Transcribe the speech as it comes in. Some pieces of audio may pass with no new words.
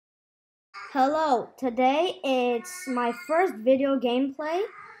Hello, today it's my first video gameplay.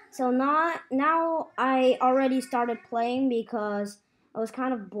 So now I already started playing because it was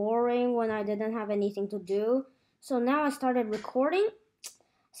kind of boring when I didn't have anything to do. So now I started recording.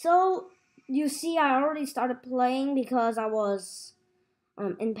 So you see I already started playing because I was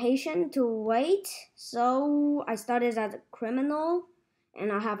impatient to wait. So I started as a criminal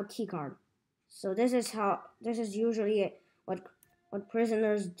and I have a key card. So this is usually what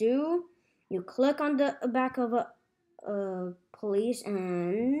prisoners do. You click on the back of a police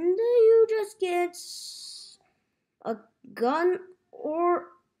and you just get a gun or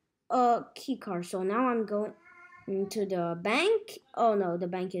a key card. So now I'm going to the bank. Oh no, the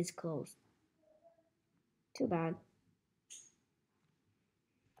bank is closed. Too bad.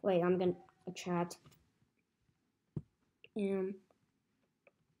 Wait, I'm gonna chat.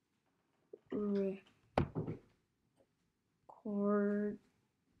 Recording.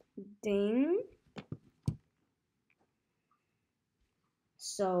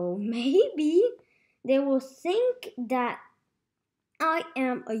 So maybe they will think that I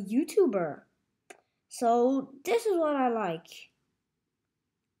am a YouTuber. So this is what I like.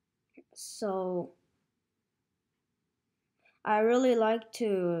 So I really like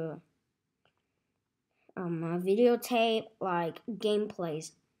to videotape like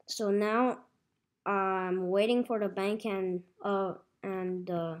gameplays. So now I'm waiting for the bank and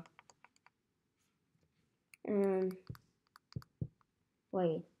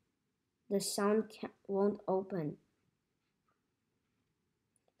wait, the sound won't open.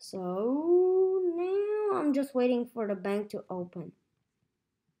 So now I'm just waiting for the bank to open.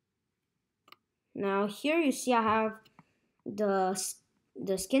 Now here you see I have the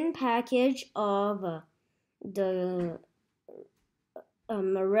skin package of the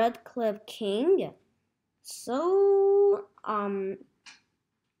Red Cliff King. So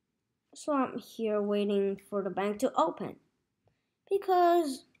so I'm here waiting for the bank to open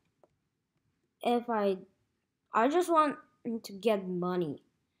because if I just want to get money.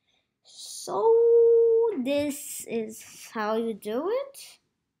 So this is how you do it.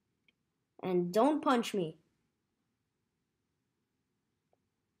 And don't punch me.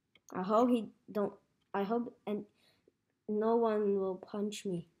 I hope he don't I hope and no one will punch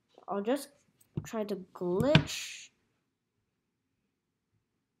me. I'll just try to glitch.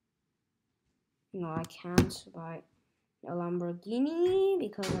 No, I can't buy a Lamborghini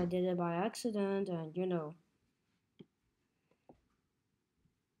because I did it by accident and you know.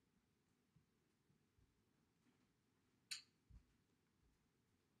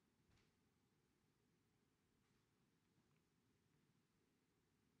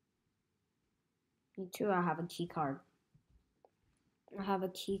 Me too, I have a key card. I have a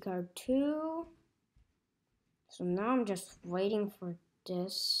key card too. So now I'm just waiting for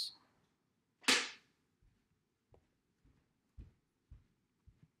this.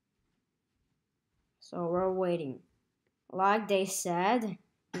 So we're waiting. Like they said,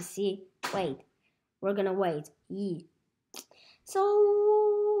 you see, wait. We're gonna wait. Yee.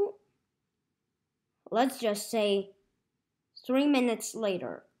 So let's just say 3 minutes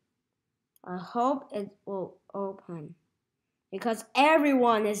later. I hope it will open because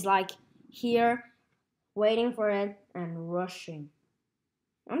everyone is like here waiting for it and rushing.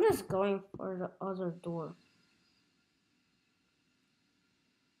 I'm just going for the other door.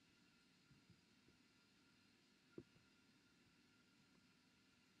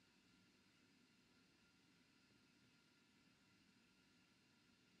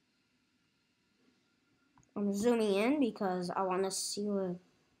 I'm zooming in because I want to see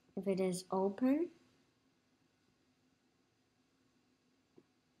if it is open.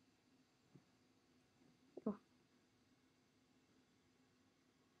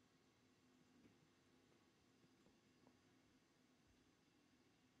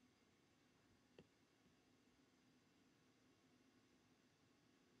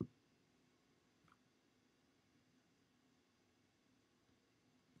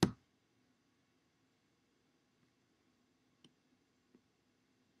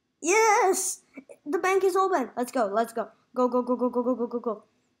 Yes! The bank is open. Let's go. Let's go. Go, go, go, go, go, go, go, go, go.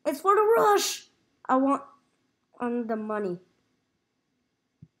 It's for the rush. I want on the money.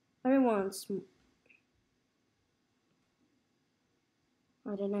 Everyone's.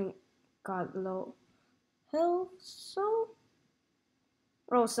 I didn't got low health, so.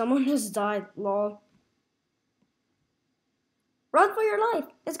 Oh, someone just died. Lol. Run for your life.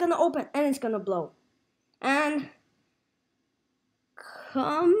 It's gonna open and it's gonna blow. And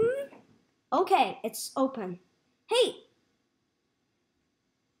come. Okay, it's open. Hey!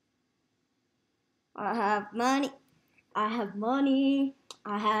 I have money. I have money.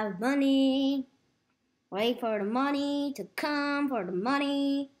 I have money. Wait for the money to come for the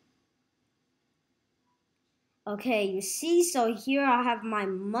money. Okay, you see, so here I have my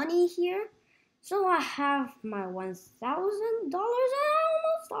money here. So I have my $1,000 and I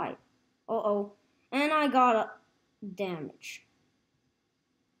almost died. Uh-oh. And I got a damage.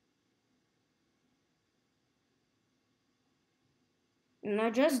 And I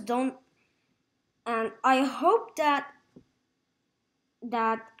just don't, and I hope that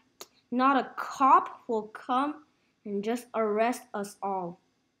not a cop will come and just arrest us all.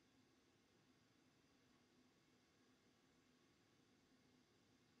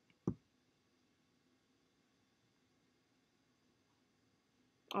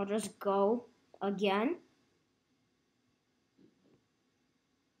 I'll just go again.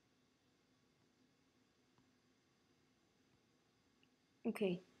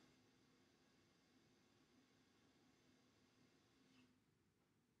 Okay.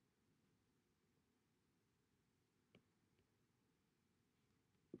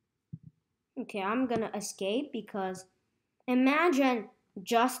 Okay, I'm gonna escape because imagine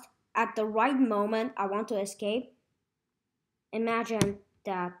just at the right moment I want to escape. Imagine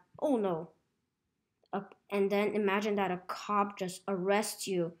that, oh no. And then imagine that a cop just arrests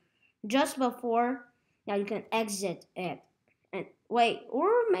you just before that you can exit it. And wait, or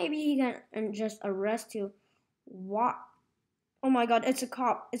maybe he can and just arrest you. What? Oh my god, it's a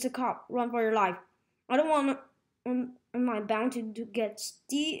cop. It's a cop. Run for your life. I don't want my bounty to get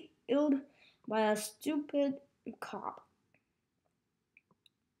stealed by a stupid cop.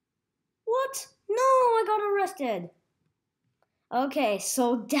 What? No, I got arrested. Okay,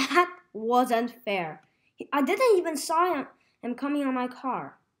 so that wasn't fair. I didn't even saw him coming on my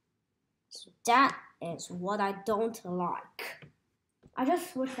car. So that is what I don't like. I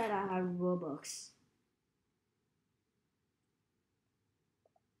just wish that I had Robux.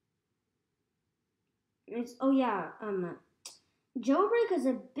 It's oh yeah, jailbreak is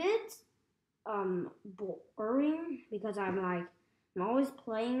a bit boring because I'm always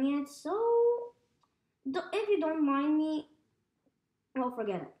playing it. So if you don't mind me, well,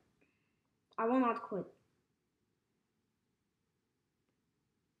 forget it. I will not quit.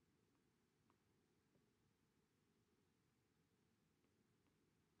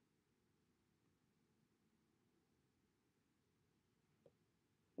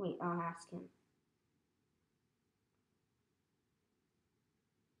 Wait, I'll ask him.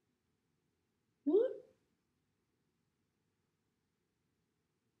 Me?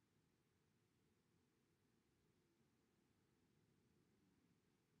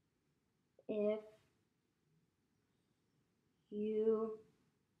 If you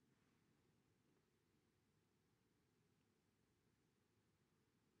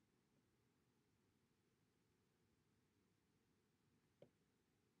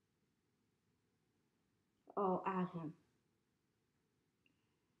oh add him.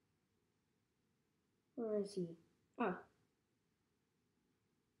 Where is he? Oh,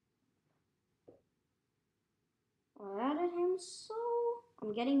 I added him. So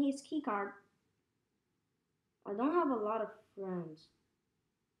I'm getting his key card. I don't have a lot of friends.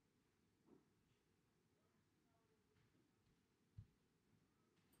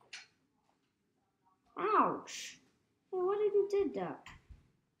 Ouch! Hey, why did you did that?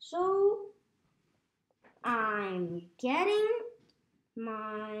 So I'm getting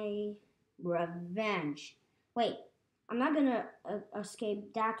my revenge. Wait, I'm not gonna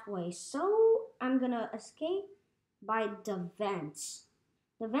escape that way. So I'm gonna escape by the vents.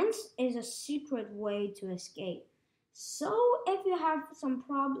 The vents is a secret way to escape. So if you have some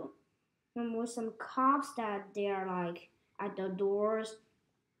problem with some cops that they are like at the doors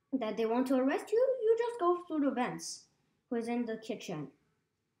that they want to arrest you, you just go through the vents who's in the kitchen.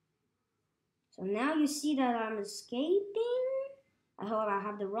 So now you see that I'm escaping. I hope I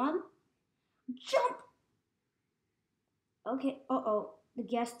have the run. Jump! Okay, uh-oh. The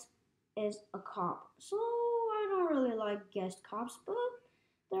guest is a cop. So I don't really like guest cops, but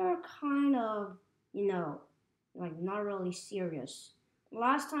they're kind of, like not really serious.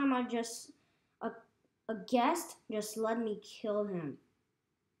 Last time a, a guest just let me kill him.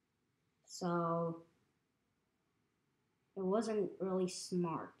 So it wasn't really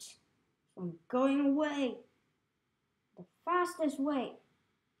smart. So I'm going away. The fastest way.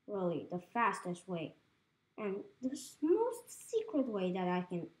 Really, the fastest way. And the most secret way that I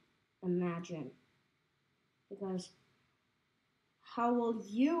can imagine. Because how will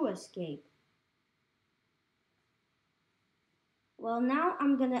you escape? Well, now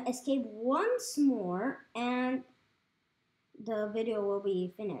I'm gonna escape once more and the video will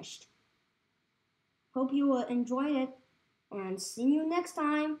be finished. Hope you enjoyed it. and see you next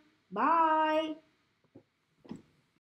time. Bye.